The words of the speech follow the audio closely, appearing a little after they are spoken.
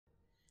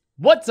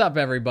What's up,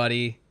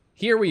 everybody?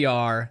 Here we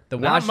are, the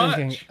Not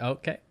Washington. much.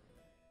 Okay.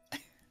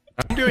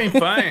 I'm doing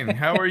fine.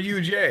 How are you,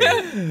 Jay?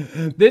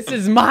 This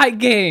is my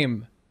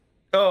game.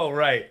 Oh,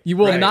 right. You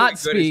will right. not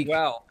Good as speak.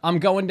 well. I'm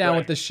going down Right.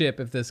 with the ship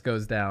if this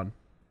goes down.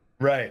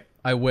 Right.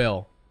 I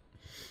will.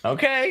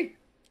 Okay.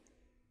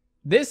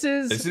 This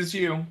is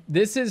you.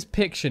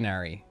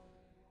 Pictionary.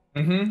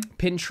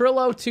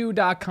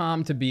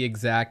 Pintrillo2.com to be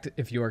exact,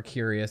 if you are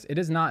curious. It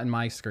is not in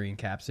my screen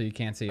cap, so you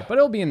can't see it, but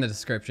it'll be in the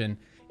description.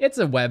 It's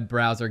a web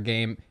browser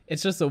game.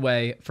 It's just a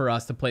way for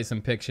us to play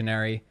some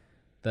Pictionary,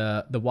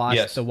 the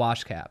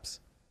wash caps.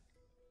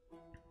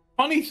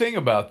 Funny thing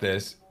about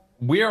this,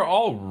 we are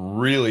all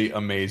really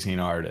amazing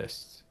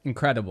artists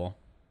Incredible.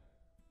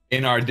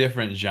 in our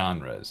different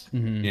genres.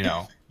 You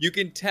know. You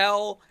can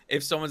tell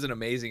if someone's an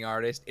amazing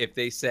artist if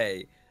they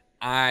say,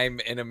 I'm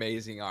an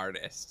amazing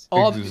artist.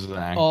 All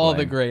Exactly.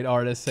 the great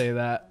artists say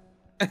that.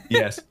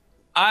 Yes.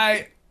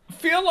 I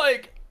feel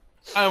like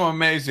I'm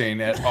amazing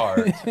at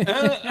art.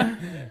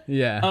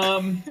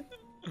 Yeah.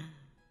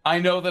 I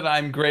know that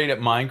I'm great at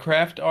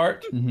Minecraft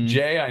art.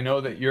 Jay, I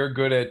know that you're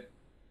good at.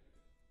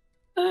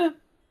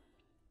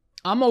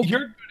 I'm okay.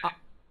 You're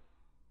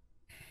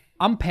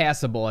I'm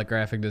passable at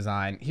graphic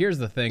design. Here's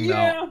the thing,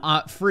 Yeah.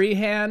 though.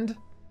 Freehand,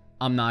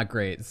 I'm not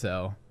great,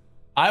 so.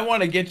 I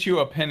want to get you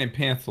a pen and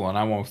pencil, and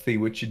I won't see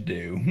what you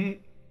do.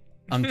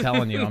 I'm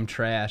telling you, I'm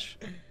trash.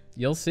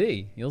 You'll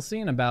see. You'll see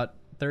in about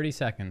 30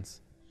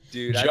 seconds.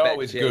 Dude, I Joe bet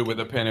is Jay good can- with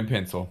a pen and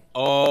pencil.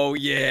 Oh,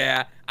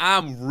 yeah.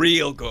 I'm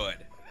real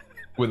good.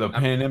 With a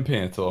pen and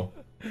pencil.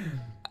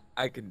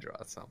 I can draw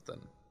something.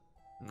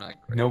 I'm not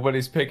great.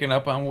 Nobody's picking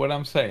up on what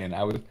I'm saying.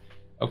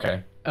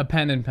 Okay. A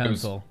pen and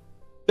pencil.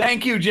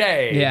 Thank you,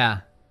 Jay. Yeah.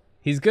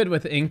 He's good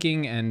with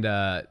inking and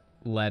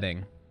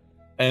leading.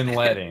 And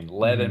lead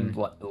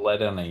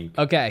and ink.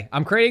 Okay,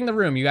 I'm creating the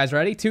room. You guys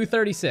ready?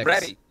 236.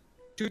 Ready.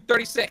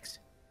 236.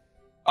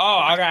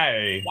 Oh,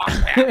 okay.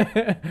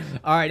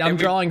 All right, I'm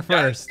drawing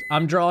first.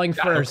 I'm drawing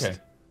first. Okay.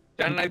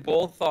 John and I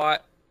both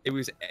thought it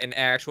was an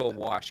actual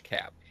wash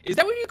cap. Is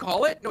that what you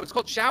call it? No, it's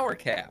called shower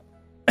cap.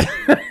 I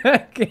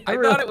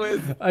thought it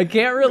was. I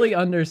can't really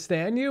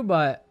understand you,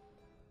 but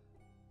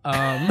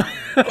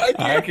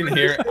I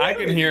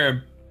can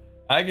hear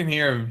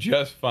him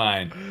just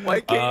fine.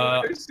 Why can't you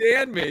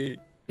understand me?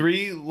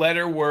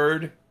 3-letter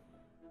word.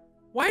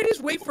 Why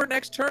just wait for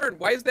next turn?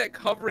 Why is that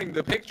covering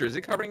the picture? Is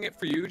it covering it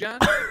for you, John?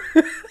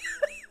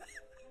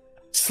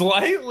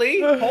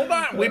 Slightly. Hold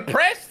on. We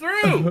press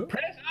through.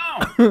 Press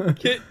on.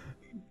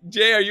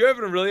 Jay, are you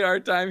having a really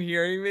hard time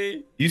hearing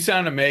me? You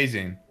sound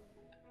amazing.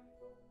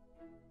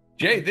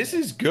 Jay, this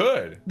is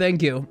good.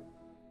 Thank you.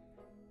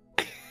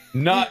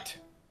 Nut.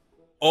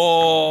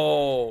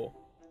 Oh.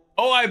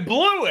 Oh, I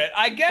blew it.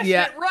 I guessed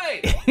Yeah. it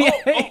right.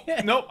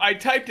 Oh, nope. I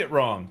typed it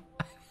wrong.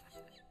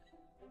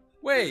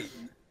 Wait.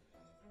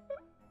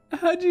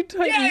 How'd you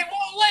type? Yeah, it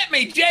won't let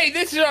me. Jay,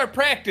 this is our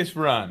practice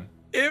run.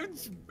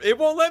 It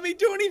won't let me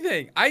do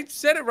anything. I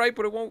said it right,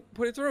 but it won't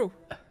put it through.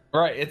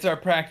 Right, it's our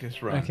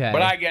practice run. Okay.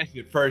 But I guessed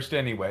it first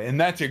anyway, and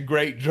that's a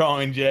great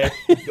drawing, Jay.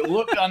 The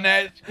look on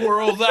that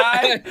squirrel's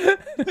eye.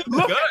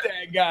 Look at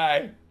that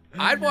guy.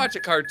 I'd watch a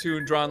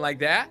cartoon drawn like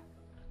that.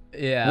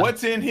 Yeah.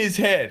 What's in his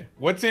head?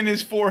 What's in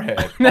his forehead?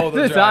 That's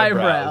those his are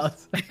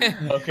eyebrows.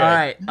 Okay. All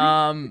right.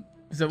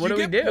 So what do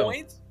we you get do?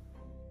 Points?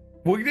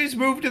 We'll just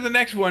move to the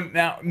next one.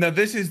 Now,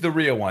 this is the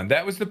real one.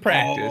 That was the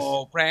practice.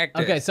 Oh,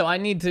 practice. Okay, so I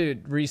need to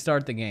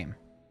restart the game.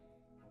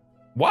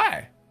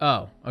 Why?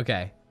 Oh,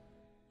 okay.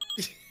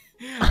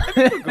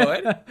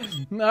 Good. All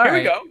Here right.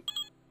 we go.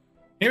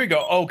 Here we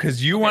go. Oh,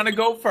 because you want to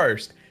go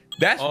first.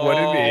 That's what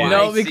it is.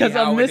 No, I see because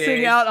how I'm it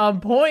missing is. out on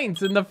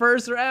points in the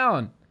first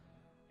round.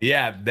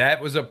 Yeah,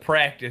 that was a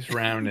practice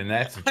round, and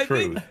that's the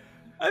truth.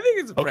 I think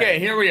it's a practice. Okay,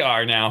 here we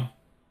are now.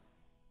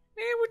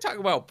 Man, we're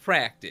talking about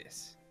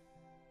practice.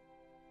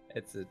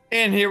 It's a.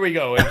 And here we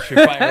go. It should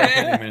fire up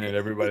any minute,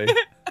 everybody.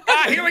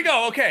 Here we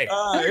go. Okay.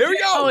 Here we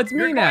go. Oh, it's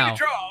You're me going now. to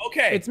draw.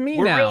 Okay. It's me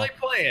We're now. really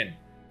playing.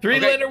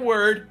 3-letter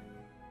word.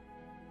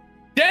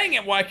 Dang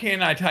it, why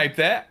can't I type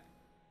that?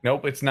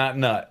 Nope, it's not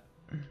nut.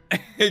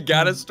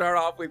 Gotta start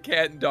off with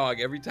cat and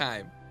dog every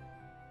time.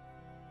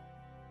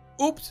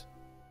 Oops.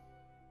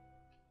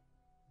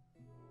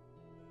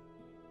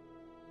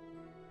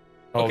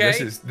 Oh, Okay.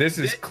 this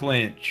is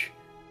clinch.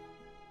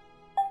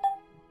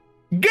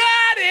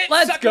 Got it!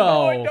 Let's sucker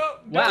go. boy.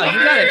 Wow, you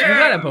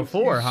got it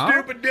before, you huh?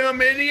 Stupid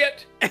dumb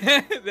idiot.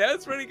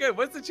 That's pretty good.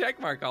 What's the check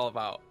mark all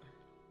about?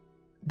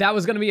 That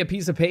was gonna be a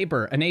piece of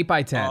paper, an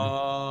 8x10.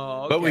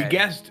 Oh, But we okay.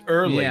 guessed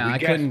early. Yeah, we I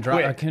guessed couldn't draw.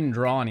 quick. I couldn't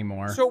draw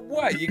anymore. So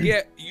what? You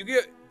get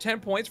 10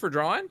 points for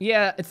drawing?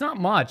 Yeah, it's not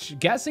much.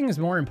 Guessing is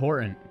more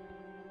important.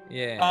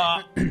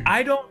 Yeah.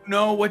 I don't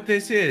know what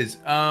this is.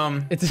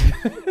 It's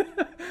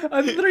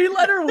a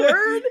 3-letter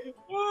word.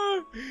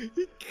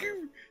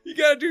 You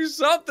gotta do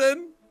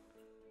something.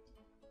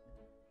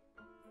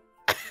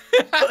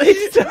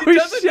 It's so He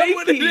doesn't know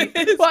what shaky.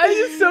 it is. Why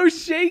is it so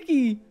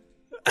shaky?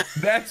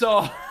 That's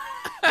all.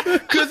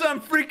 Cause I'm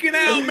freaking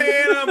out,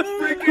 man. I'm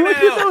freaking Look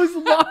out. at those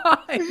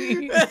lines.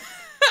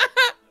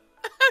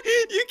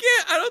 You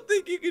can't. I don't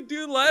think you can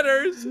do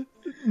letters.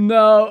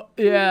 No,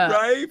 yeah.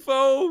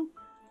 Rifo.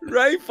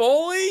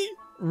 Rifoli.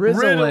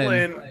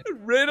 Ritalin.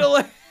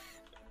 Ritalin.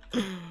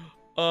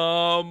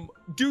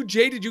 Dude,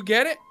 Jay, did you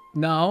get it?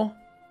 No.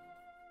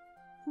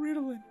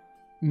 Ritalin.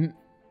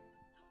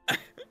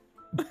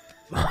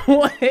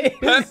 What is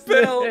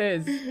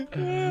Pepil.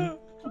 this?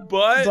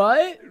 But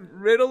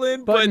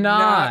Ritalin, but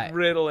not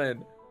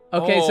Ritalin.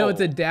 Okay, so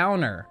it's a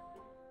downer.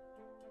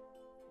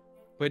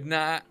 But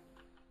not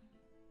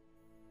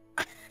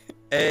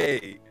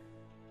A.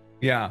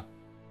 Yeah.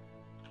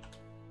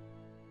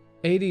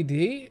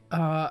 ADD?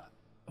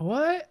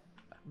 What?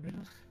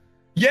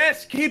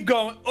 Yes, keep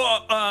going.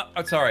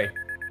 Sorry.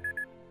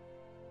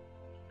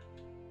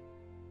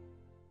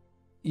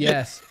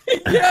 Yes.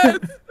 Yes.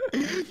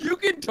 You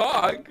can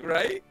talk,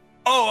 right?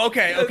 Oh,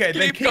 okay, Just okay.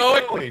 Then keep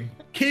going.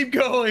 Keep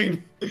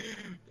going.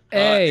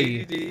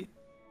 A. ADD.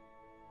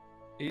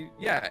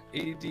 Yeah,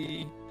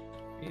 ADD.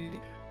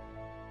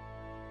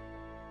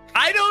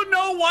 I don't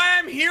know why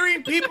I'm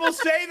hearing people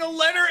say the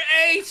letter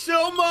A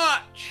so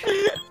much.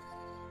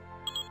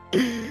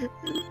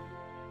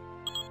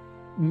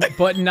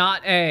 But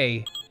not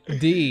A.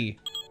 D.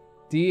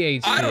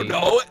 DHD. I don't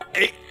know.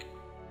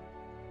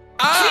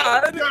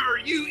 Odd.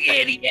 You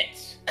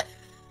idiots.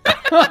 Odd?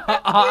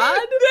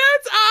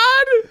 That's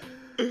odd.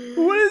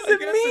 What does I it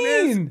guess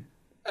it is. mean?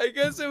 I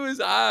guess it was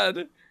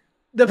odd.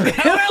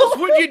 How else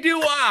would you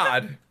do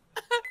odd?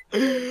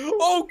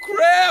 Oh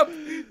crap!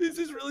 This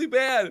is really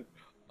bad.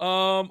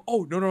 Oh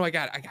no, I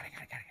got it.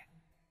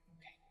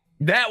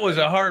 That was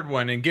a hard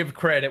one, and give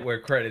credit where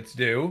credit's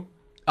due.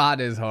 Odd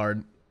is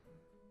hard.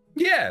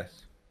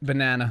 Yes.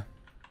 Banana.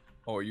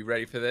 Oh, are you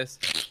ready for this?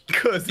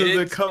 Because of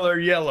the color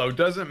yellow.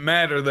 Doesn't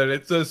matter that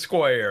it's a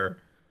square.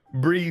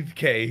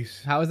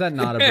 Briefcase. How is that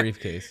not a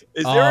briefcase?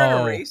 Is there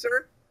an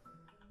eraser?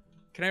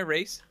 Can I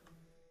erase?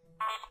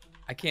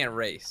 I can't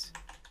erase.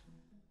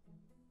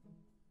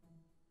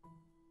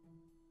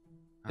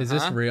 Is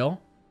this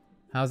real?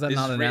 How is that This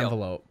not is an real.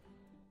 envelope?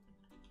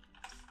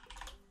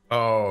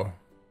 Oh.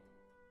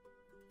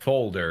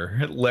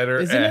 Folder. Letter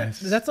Isn't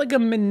S. it? That's like a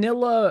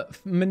manila.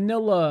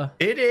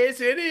 It is.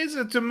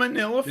 It's a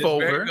manila It's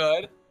folder. very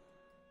good.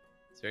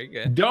 It's very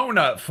good.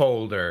 Donut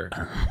folder.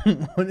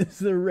 What is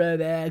the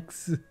red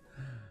X?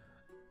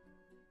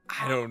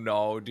 I don't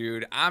know,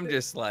 dude. I'm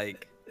just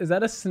like, Is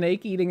that a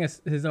snake eating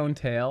his own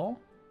tail?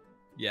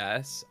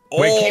 yes.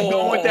 Wait, keep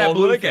going with that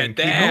blue look thing. at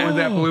Keep going with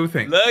that. that blue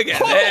thing. Look at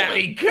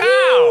Holy that.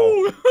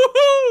 cow!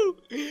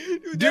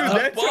 Dude, Dude,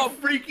 that's a buff.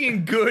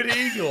 freaking good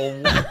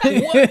eagle.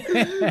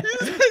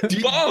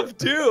 Buff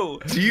too.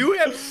 Do you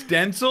have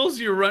stencils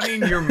you're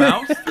running your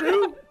mouse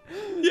through?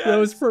 Yes.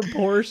 Those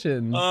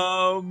proportions.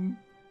 What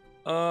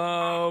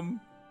am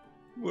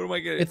I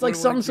getting? It's like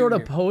some sort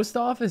of post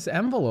office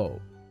envelope.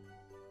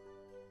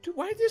 Dude,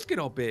 why did this get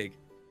all big?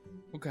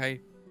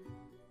 Okay.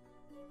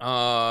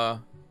 Huh.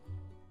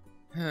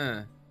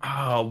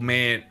 Oh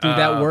man, Dude,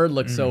 that word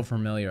looks so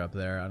familiar up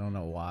there. I don't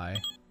know why.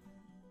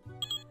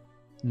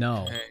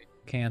 No. Okay.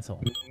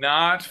 Cancel.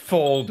 not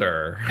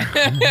folder.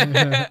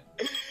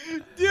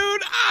 Dude,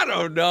 I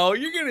don't know.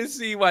 You're gonna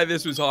see why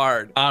this was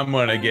hard. I'm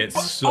gonna get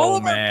so All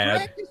of our mad.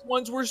 practice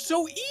ones were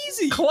so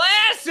easy.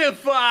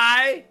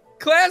 Classify.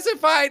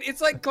 Classified.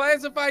 It's like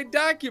classified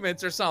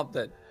documents or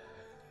something.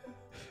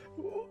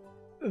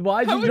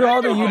 Why'd How you would draw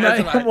I the know?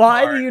 United? That's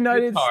Why hard. the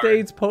United It's hard.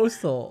 States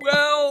Postal?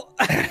 Well,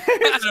 I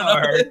don't know.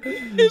 hard.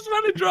 I just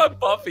want to draw a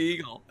buff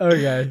eagle.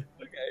 Okay.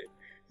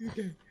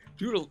 Okay.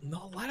 Dude, a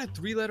lot of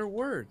three-letter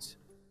words.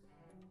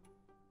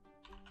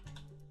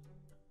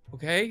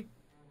 Okay.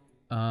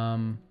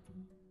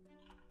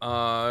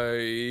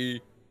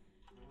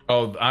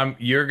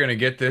 You're gonna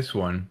get this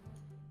one.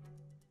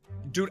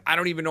 Dude, I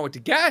don't even know what to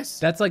guess.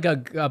 That's like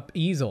a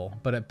easel,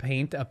 but a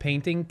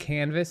painting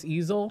canvas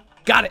easel.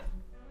 Got it.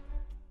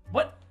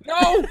 What?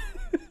 No.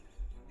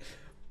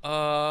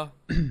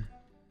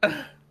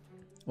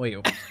 Wait.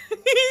 Dude,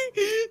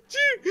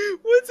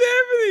 what's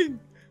happening?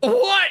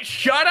 What?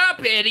 Shut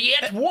up,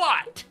 idiot!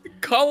 What?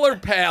 Color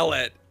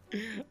palette.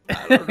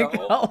 I don't know.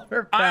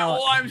 Color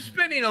palette. I'm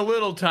spending a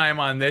little time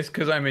on this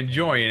because I'm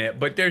enjoying it,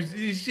 but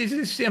it's just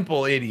a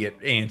simple idiot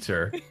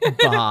answer.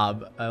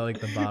 Bob. I like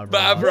the Bob.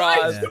 Bob Ross.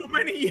 Ross. Why so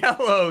many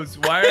yellows?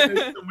 Why are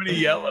there so many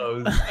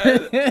yellows?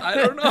 I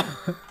don't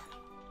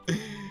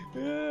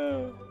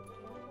know.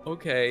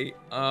 Okay.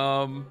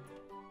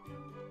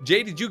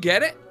 Jay, did you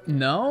get it?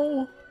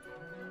 No.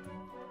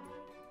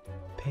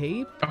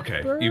 Paper.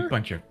 Okay, you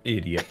bunch of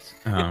idiots.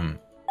 Yeah,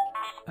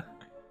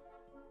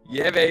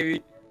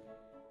 baby.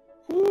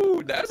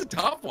 Ooh, that was a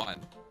tough one.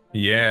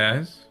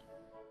 Yes.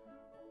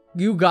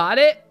 You got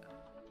it.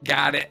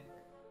 Got it.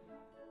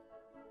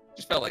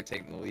 Just felt like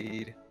taking the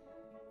lead.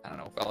 I don't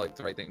know. Felt like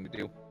the right thing to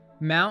do.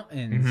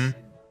 Mountains. Mhm.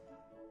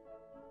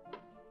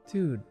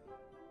 Dude.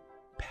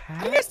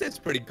 I guess that's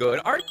pretty good.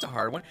 Art's a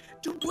hard one.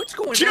 Dude, what's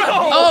going Joe!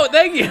 on? Oh,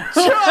 thank you.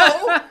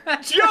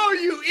 Joe,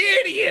 you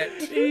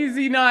idiot!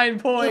 Easy 9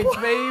 points,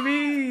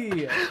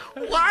 baby.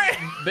 Why?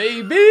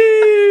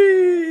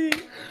 Baby.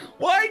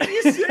 Why'd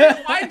you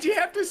say? Why'd you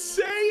have to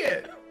say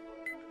it?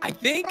 I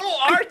think Oh,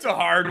 art's a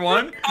hard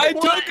one. I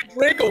took a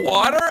drink of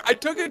water. I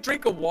took a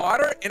drink of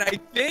water, and I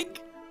think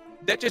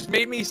that just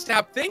made me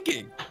stop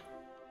thinking.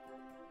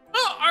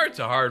 Oh, art's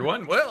a hard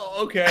one. Well,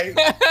 okay.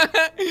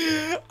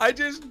 I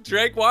just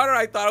drank water.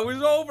 I thought it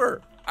was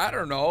over. I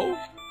don't know.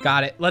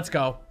 Got it. Let's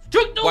go.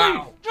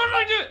 Wow.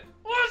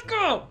 Let's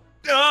go.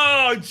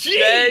 Oh,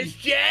 jeez,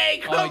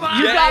 Jay, come on.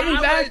 You got me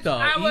I back, was- though.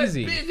 I was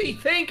Easy. busy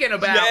thinking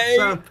about Jay.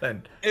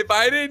 something. If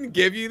I didn't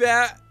give you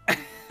that,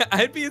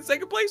 I'd be in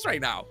second place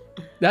right now.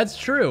 That's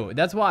true.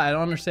 That's why I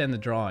don't understand the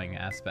drawing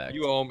aspect.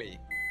 You owe me.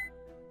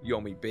 You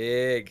owe me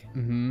big.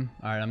 Mm-hmm.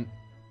 All right,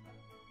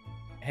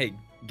 Hey,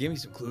 give me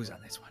some clues on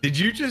this one. Did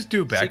you just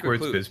do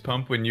backwards clues. fist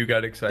pump when you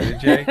got excited,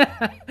 Jay?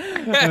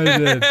 I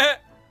did.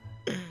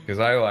 Because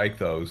I like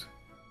those.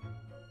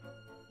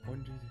 1,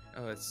 2, 3.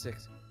 Oh, that's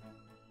 6.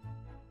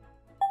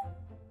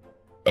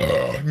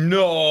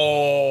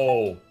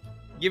 No.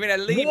 Give me that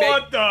lead,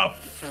 What the?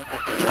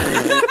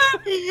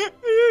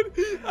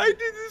 Dude, I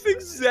did this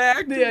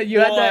exact Yeah, you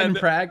had that in one.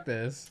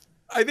 practice.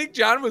 I think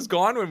John was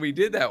gone when we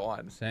did that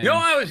one. Same. No,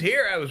 I was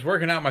here. I was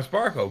working out my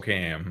Sparkle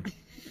cam.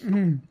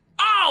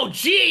 Oh,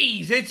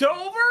 jeez. It's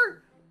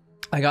over?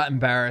 I got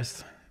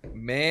embarrassed.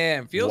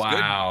 Man, feels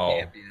Wow.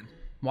 good. Champion.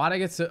 Why'd I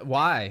get so?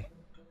 Why?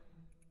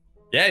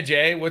 Yeah,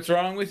 Jay. What's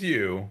wrong with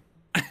you?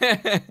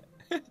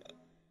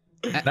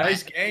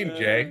 Nice game,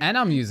 Jay. And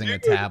I'm using a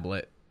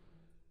tablet.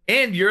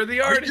 And you're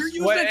the artist. you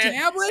using What- a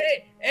tablet?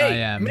 Hey,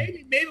 I am.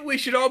 Maybe we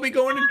should all be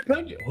going to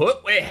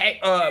Pungence. Wait, hey,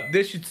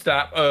 this should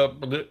stop.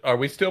 Are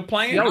we still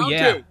playing? Oh,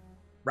 yeah.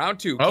 Round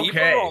two. Keep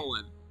Okay. it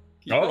rolling.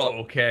 Keep it Oh, rolling.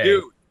 okay.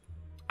 Dude,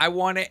 I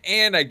won it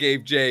and I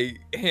gave Jay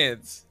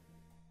hints.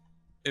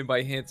 And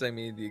by hints, I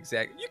mean the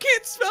exact. You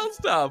can't spell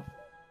stuff.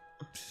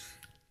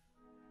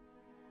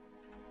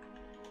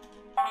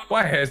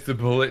 Why has the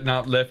bullet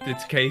not left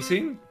its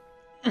casing?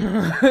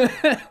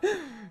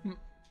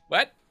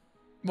 What?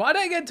 Why'd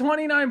I get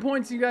 29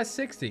 points? You got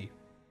 60.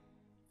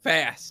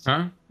 Fast.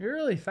 Huh? You're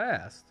really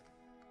fast.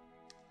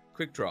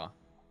 Quick draw.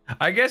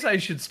 I guess I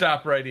should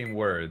stop writing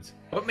words.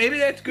 But maybe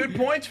that's good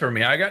points for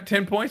me. I got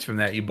 10 points from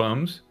that, you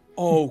bums.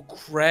 Oh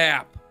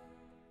crap.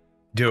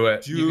 Do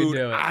it. Dude, You can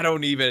do it. I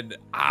don't even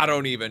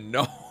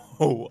know.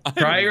 I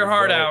Try don't your even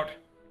heart know. out.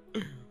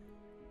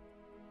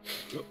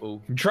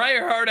 Uh-oh. Try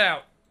your heart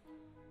out.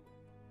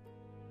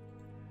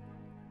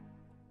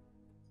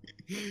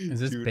 Is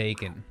this Dude,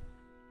 bacon?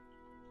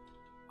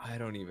 I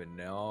don't even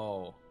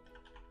know.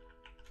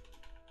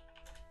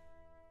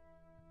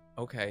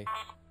 Okay.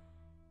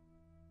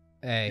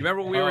 Hey. You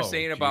remember what we were Oh,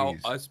 saying about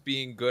jeez. us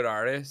being good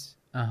artists?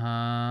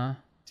 Uh-huh.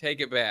 Take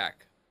it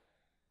back.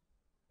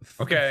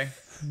 Okay.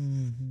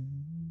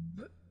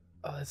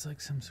 Oh, it's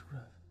like some sort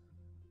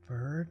of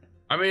bird.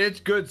 I mean, it's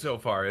good so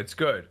far. It's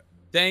good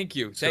Thank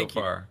you. so Thank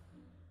you. far.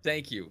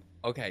 Thank you.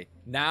 Okay.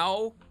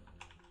 Now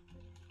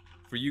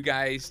for you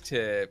guys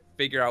to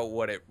figure out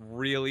what it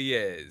really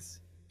is.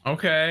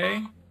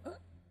 Okay.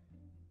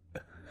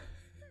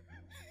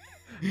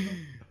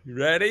 You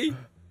ready?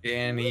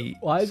 Annie.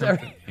 Why is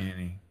something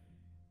Annie.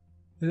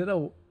 Is it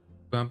a?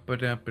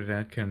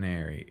 Bump-a-dump-a-da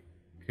canary.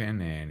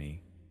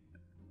 Canary.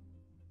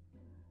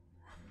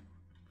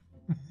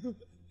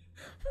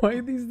 Why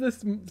are these the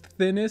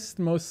thinnest,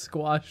 most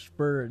squashed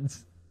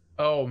birds?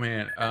 Oh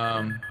man.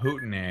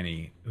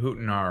 Hootenanny.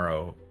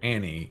 Hootenaro.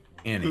 Annie.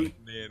 Annie.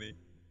 Nanny.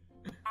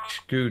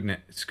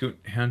 Scoot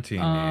hunting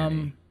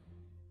nanny.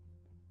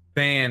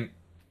 Fan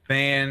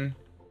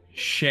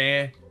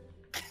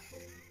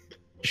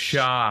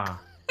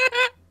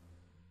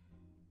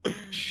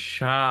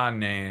Sha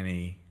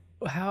nanny.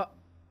 How?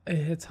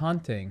 It's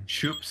hunting.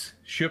 Shoops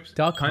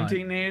Duck hunt.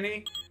 hunting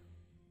nanny.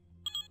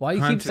 Why you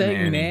keep Hunting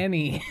saying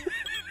nanny. nanny?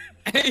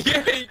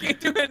 Yeah, you can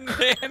do it,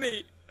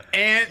 nanny.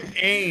 And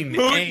ain.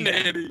 Hoot ain.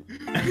 nanny.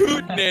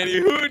 Hoot nanny.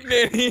 Hoot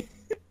nanny.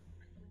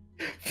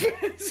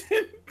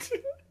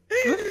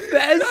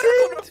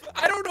 Pheasant.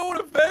 I don't know what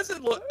a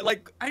pheasant look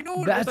like. I know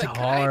what That's it was like.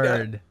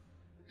 hard.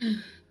 Kinda.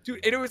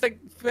 Dude, and it was like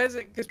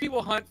pheasant because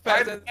people hunt I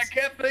pheasants.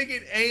 kept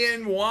thinking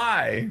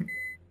A-N-Y.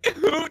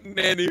 Hoot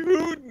nanny.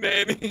 Hoot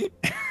nanny.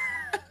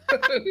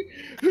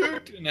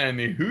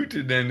 Hootenanny,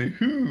 hootenanny,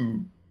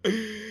 hoo.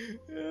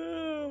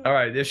 All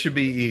right, this should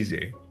be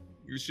easy.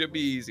 You should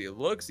be easy. It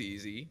looks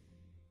easy.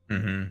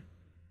 Mm-hmm.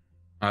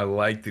 I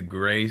like the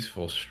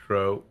graceful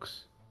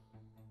strokes.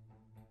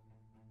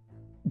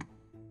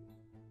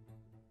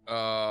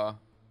 Oh.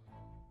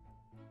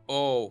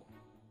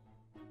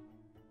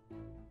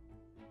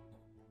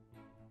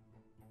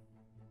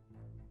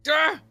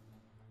 Ah!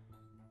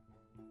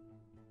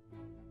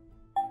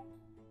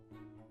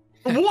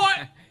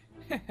 What?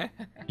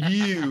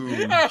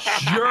 You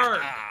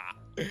jerk.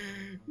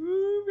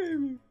 Ooh,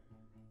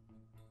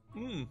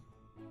 baby.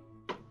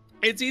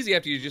 It's easy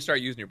after you just start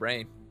using your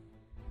brain.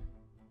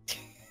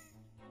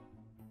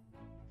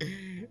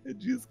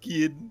 Just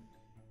kidding.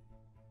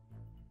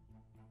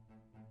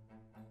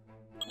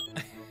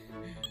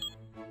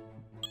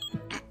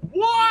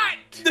 What?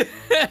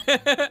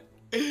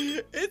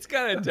 It's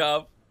kind of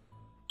tough.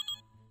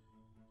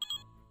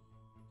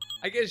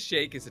 I guess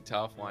shake is a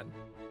tough one.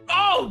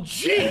 Oh,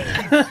 jeez.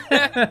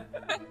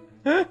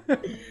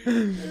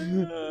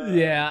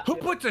 Yeah. Who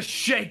puts a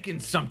shake in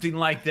something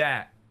like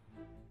that?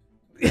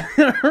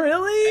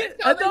 Really?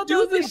 how I they thought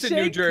do that was a things in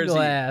New shake Jersey.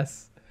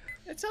 glass.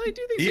 That's how they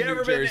do things You in New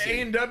ever been to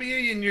Jersey.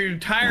 A&W in your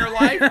entire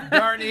life?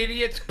 Darn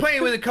idiots.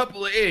 Playing with a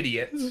couple of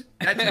idiots.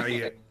 That's how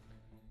you...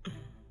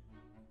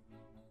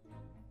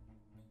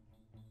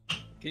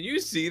 Can you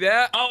see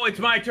that? Oh, it's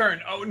my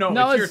turn. Oh, no,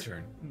 No, it's your it's-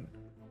 turn.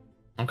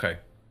 Okay.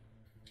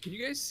 Can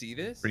you guys see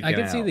this? Freaking I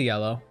can see out. the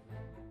yellow.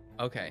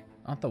 Okay.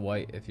 Not the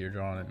white if you're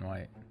drawing in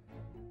white.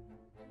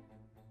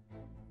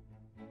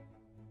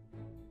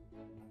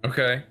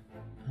 Okay.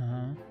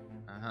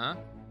 Uh-huh.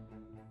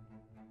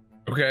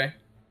 Okay.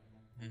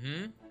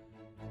 Mm-hmm.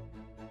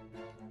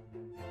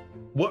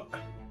 What?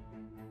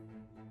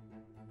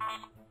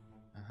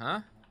 Uh-huh.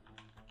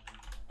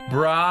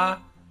 Brah.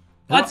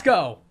 Let's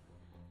go.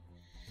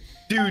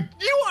 Dude,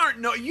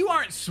 you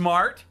aren't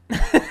smart.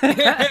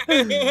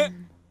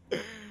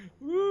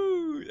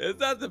 Woo, that's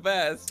not the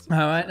best. I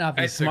might not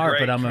be That's a smart,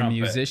 great but I'm a trumpet.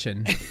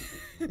 musician.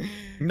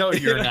 No,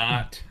 you're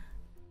not.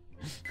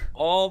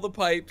 All the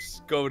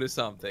pipes go to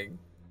something.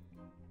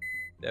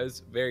 That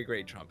was very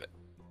great trumpet.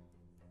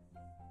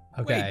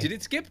 Okay. Wait, did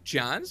it skip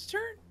John's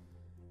turn?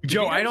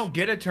 Joe, you I guys- don't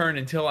get a turn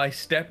until I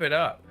step it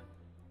up.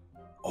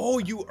 Oh,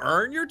 you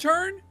earn your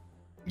turn?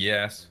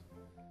 Yes.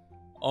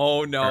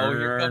 Oh no,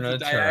 here Earn comes a the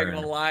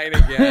diagonal turn. line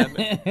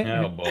again.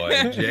 Oh boy,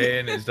 Jay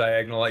and his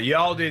diagonal.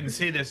 Y'all didn't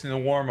see this in the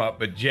warm up,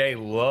 but Jay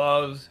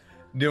loves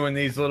doing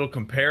these little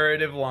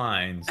comparative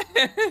lines.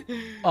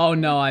 Oh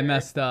no, I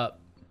messed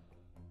up.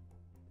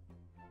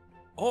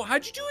 Oh,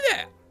 how'd you do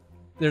that?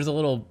 There's a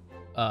little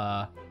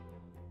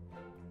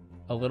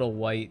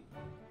white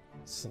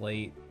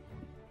slate.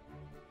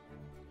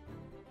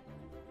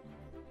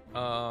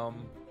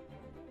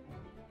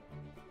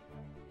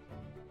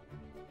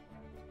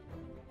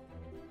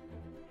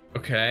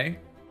 Okay.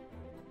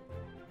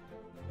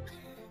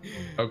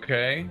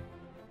 Okay.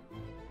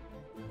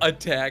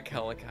 Attack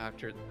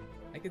helicopter.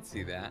 I can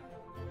see that.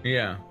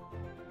 Yeah.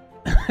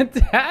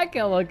 Attack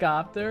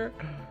helicopter.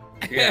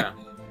 Yeah.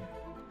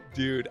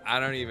 Dude, I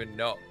don't even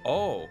know.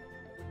 Oh.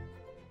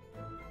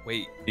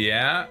 Wait.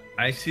 Yeah,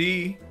 I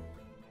see.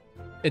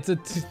 It's a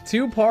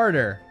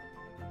two-parter.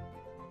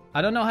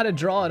 I don't know how to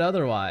draw it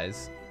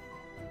otherwise.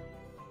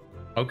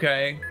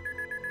 Okay.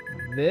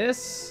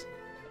 This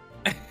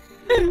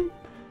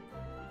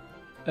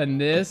and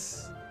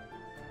this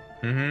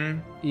Mm-hmm.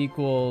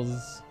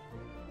 equals.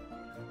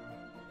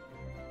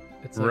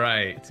 It's like,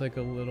 Right. It's like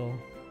a little.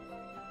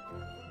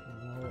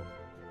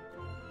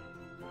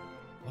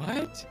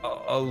 What?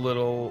 A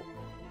little.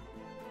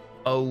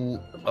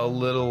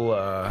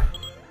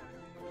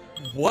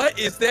 What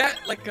is that?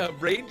 Like a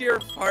reindeer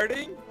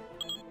farting?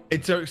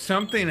 It's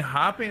something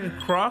hopping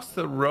across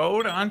the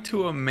road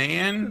onto a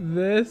man.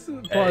 This A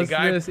plus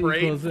guy this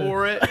prayed equals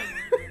for it.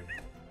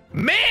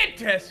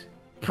 Mantis!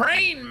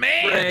 Praying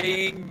man!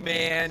 Praying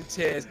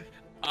mantis.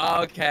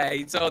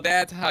 Okay, so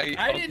that's how you.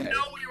 I didn't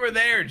know we were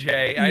there,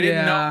 Jay. I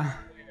didn't know.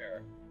 We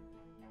were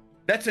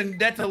there.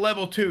 That's a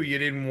level 2. You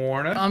didn't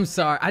warn us. I'm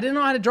sorry. I didn't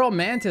know how to draw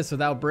mantis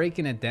without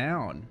breaking it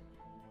down.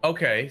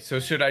 Okay, so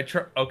should I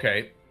try?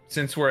 Okay,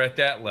 since we're at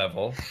that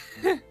level.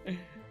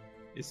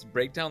 Is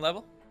breakdown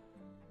level?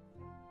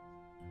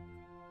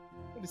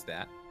 What is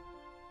that?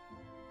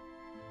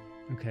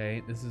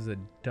 Okay, this is a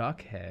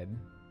duck head.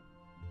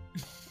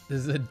 This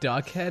is a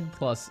duck head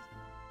plus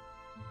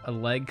a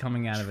leg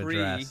coming out of a Tree.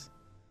 dress.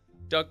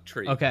 Duck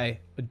tree. Okay,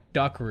 a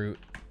duck root.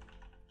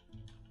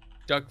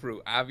 Duck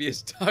root.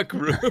 Obvious duck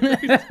root.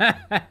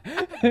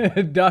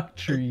 Duck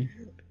tree.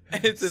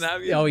 It's an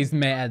obvious. Oh, he's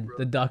mad.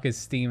 The duck is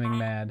steaming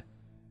mad.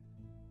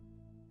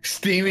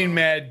 Steaming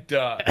mad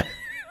duck.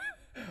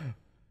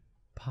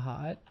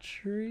 Pot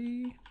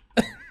tree?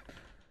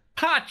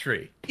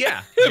 Pottery.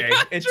 Yeah, Jay,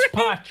 it's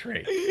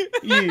pottery.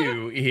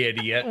 You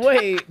idiot.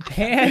 Wait,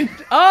 pan?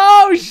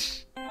 Oh,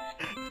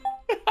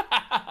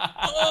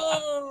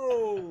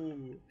 Oh!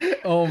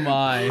 Oh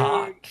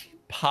my.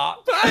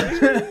 Pop.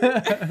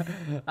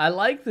 I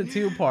like the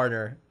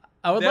two-parter.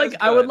 I would That was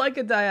like. I would good. like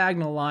a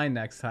diagonal line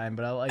next time,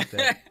 but I liked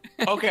it.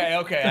 Okay,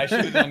 I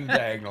should have done the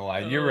diagonal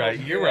line. You're right.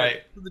 You're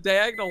right. The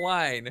diagonal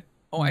line.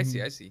 Oh, I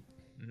see. I see.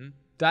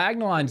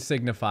 Diagonal line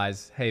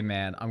signifies, hey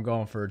man, I'm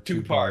going for a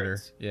Two two-parter.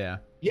 parts. Yeah.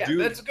 Yeah,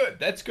 Dude. that's good.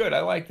 That's good. I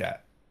like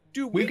that.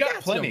 Dude, We got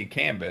plenty Some, of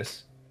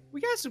canvas.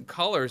 we got some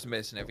colors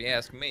missing, if you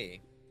ask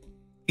me.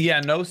 Yeah,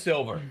 no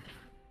silver.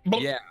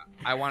 Yeah,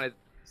 I wanted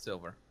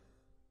silver.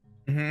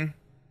 Mm-hmm.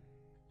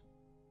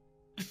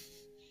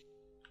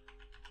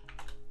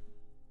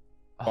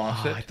 Oh,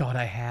 Faucet. I thought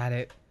I had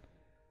it.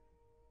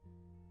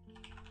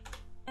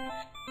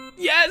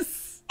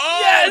 Yes! Oh,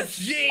 Yes!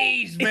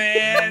 jeez,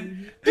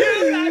 man. Dude,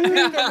 I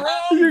picked the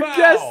wrong You vowel.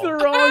 guessed the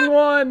wrong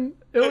one.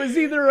 It was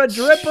either a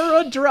drip or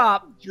a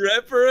drop.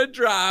 Drip or a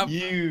drop.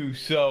 You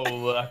so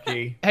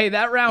lucky. Hey,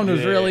 that round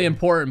was really Yeah.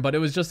 important, but it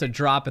was just a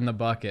drop in the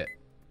bucket.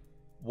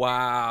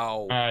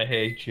 Wow. I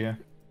hate you.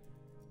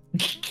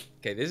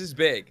 Okay, this is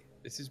big.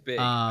 This is big.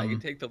 I can Um,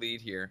 take the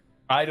lead here.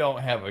 I don't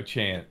have a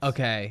chance.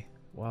 Okay.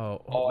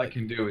 Whoa. All I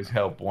can do is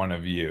help one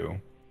of you.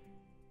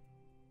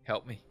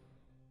 Help me.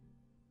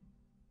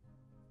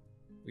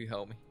 Will you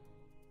help me?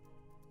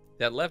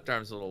 That left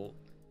arm's a little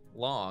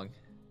long.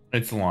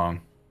 It's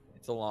long.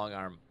 It's a long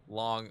arm.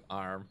 Long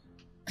arm.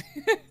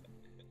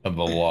 Of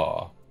the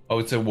law. Oh,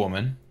 it's a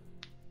woman.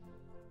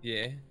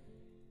 Yeah.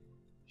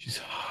 She's.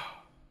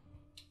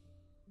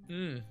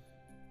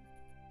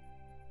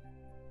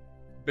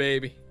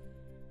 Baby.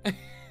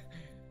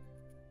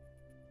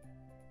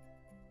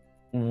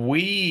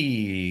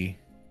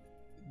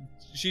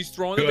 She's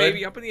throwing the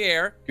baby up in the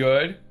air.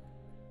 Good.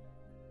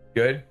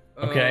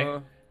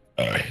 Okay.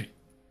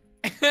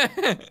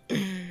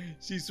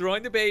 She's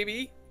throwing the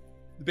baby.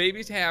 The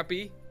baby's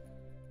happy.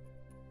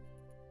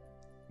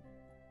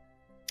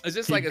 Is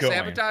this Keep like a going.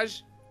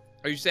 sabotage?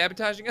 Are you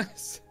sabotaging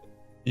us?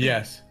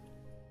 Yes.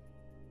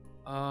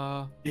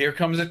 Here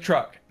comes a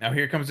truck. Now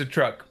here comes a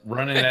truck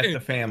running at the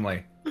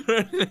family.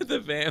 Running at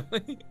the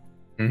family?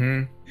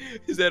 Mm-hmm.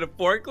 Is that a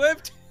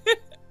forklift?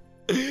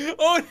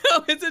 Oh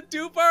no, it's a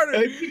two-parter.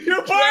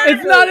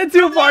 It's not a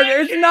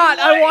two-parter. It's not.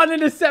 I wanted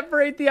to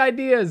separate the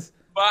ideas.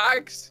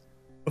 Box.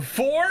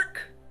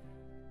 Fork.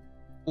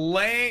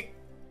 Length.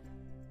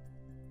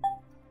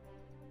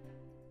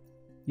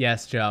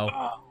 Yes, Joe.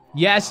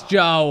 Yes,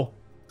 Joe.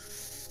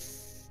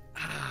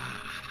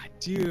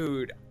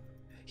 Dude.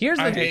 Here's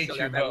I the hate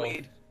you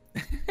both.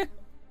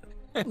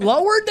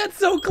 lowered. That's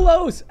so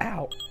close.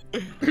 Ow.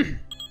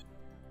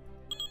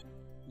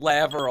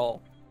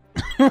 Lateral.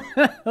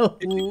 If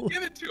you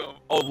give it to him.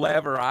 Oh,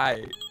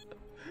 laverai.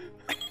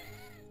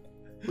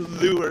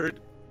 Lured.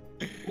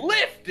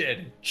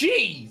 Lifted.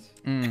 Jeez.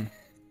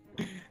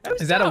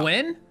 Is that a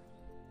win?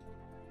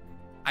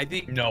 I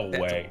think. No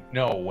way.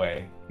 No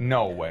way.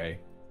 No way.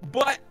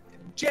 But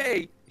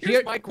Jay,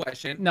 here's my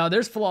question. No,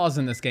 there's flaws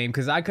in this game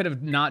because I could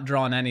have not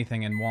drawn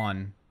anything and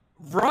won.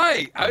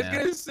 Right. I was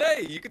gonna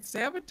say you could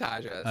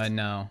sabotage us. I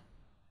know.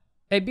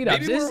 Hey,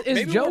 BdoubleO100, is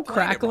maybe Joe we're playing it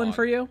crackling wrong.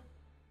 for you?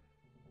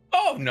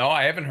 Oh no,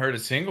 I haven't heard a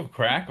single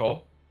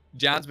crackle.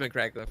 John's been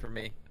crackling for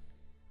me.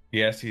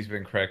 Yes, he's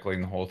been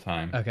crackling the whole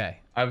time. Okay.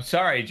 I'm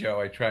sorry, Joe.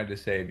 I tried to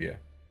save you.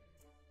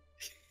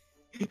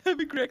 I've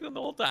been crackling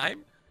the whole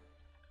time.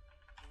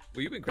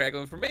 Well, you've been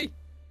crackling for me.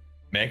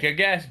 Make a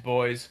guess,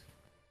 boys.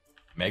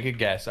 Make a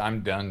guess.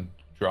 I'm done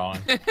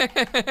drawing.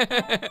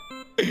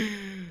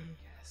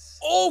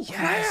 Oh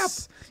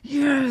Yes.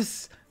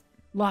 Yes.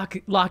 Lock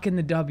in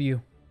the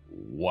W.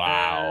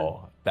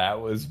 Wow.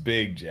 That was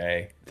big,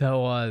 Jay. That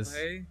was.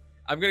 crap. Okay.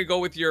 I'm gonna go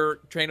with your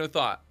train of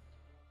thought.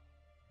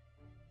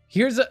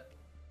 Here's a.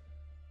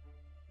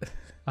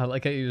 I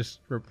like how you just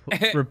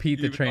repeat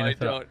the Even train though of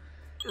thought. I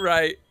don't.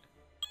 Right.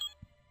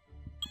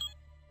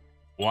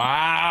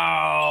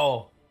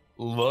 Wow.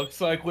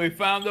 Looks like we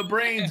found the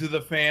brains of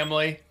the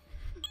family.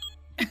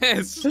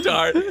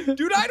 Start.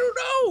 Dude, I don't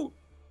know.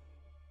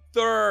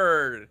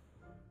 Third.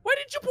 Why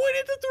did you point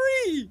at the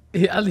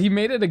three? He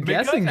made it a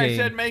guessing Because I game.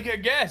 said make a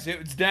guess. It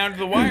was down to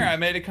the wire. I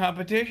made a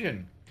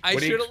competition. I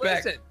What do you should have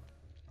expect?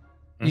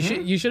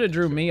 listened. You should have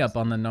drew me up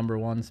on the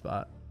 #1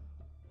 spot.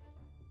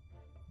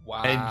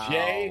 Wow. And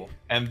Jay,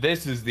 and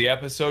this is the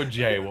episode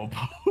Jay will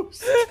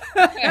post.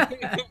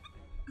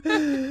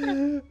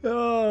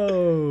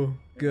 Oh,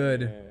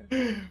 good.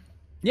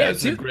 Yeah,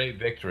 That's a great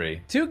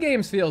victory. 2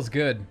 games feels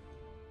good.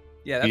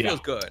 Yeah, that Yeah. feels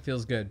good.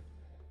 Feels good.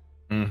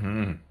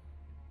 Mm-hmm.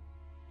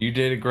 You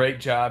did a great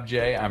job,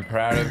 Jay. I'm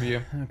proud of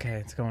you. Okay,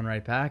 it's going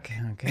right back.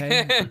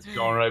 Okay. It's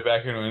going right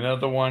back into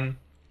another one.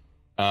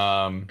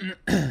 Oh,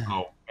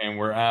 and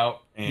we're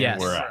out. And Yes.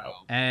 we're out.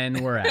 And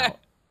we're out.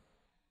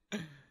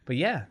 But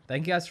yeah,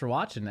 thank you guys for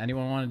watching.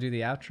 Anyone want to do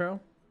the outro?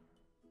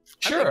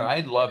 Sure,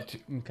 I'd love to.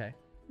 Okay.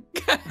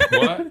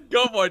 What?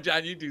 Go for it,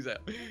 John. You do that.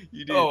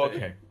 You do. Oh, it.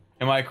 okay.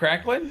 Am I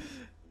crackling?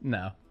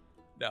 No.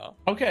 No.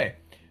 Okay,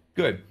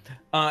 good.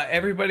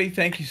 Everybody,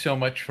 thank you so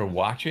much for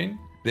watching.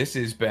 This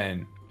has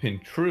been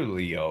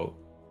Pintrulio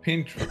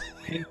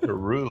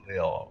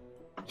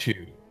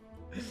 2.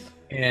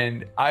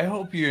 And I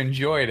hope you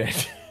enjoyed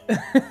it.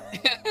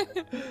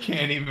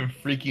 Can't even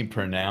freaking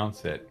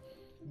pronounce it.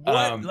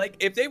 What? Like,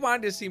 if they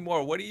wanted to see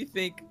more, what do you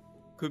think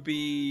could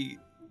be?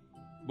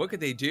 What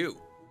could they do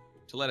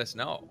to let us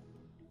know?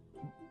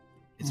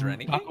 Is there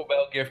anything? Taco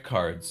Bell gift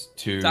cards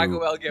to Taco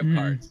Bell gift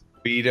cards.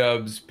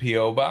 B-Dub's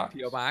P.O. Box.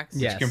 P.O. Box.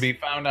 Yes. Which can be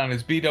found on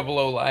his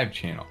BdoubleO Live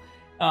channel.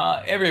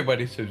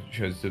 Everybody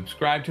should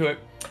subscribe to it.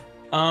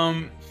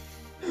 While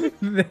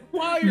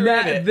you're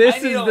at it, This I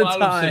need is a the lot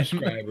time. of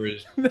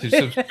subscribers to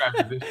subscribe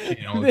to this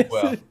channel as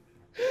well.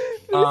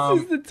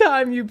 This is the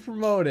time you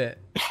promote it.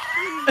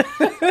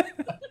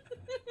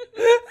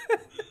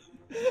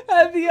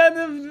 At the end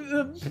of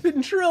the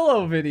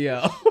Ventrilo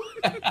video.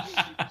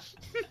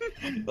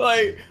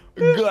 like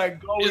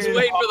going Just in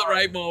wait for the hard,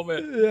 right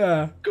moment.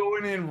 Yeah.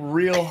 going in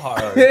real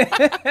hard.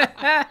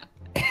 At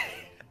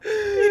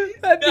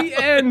the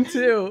end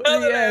too. Now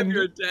The that I have end.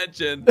 your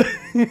attention.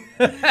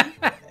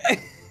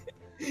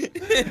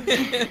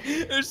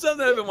 There's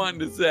something I've been wanting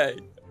to say.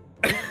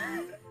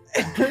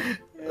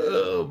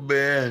 Oh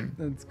man.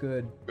 That's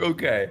good.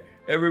 Okay,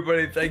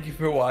 everybody, thank you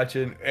for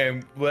watching,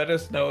 and let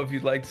us know if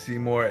you'd like to see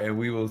more, and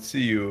we will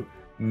see you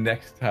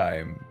next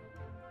time.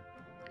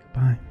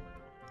 Bye.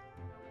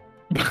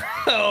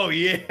 Oh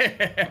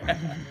yeah.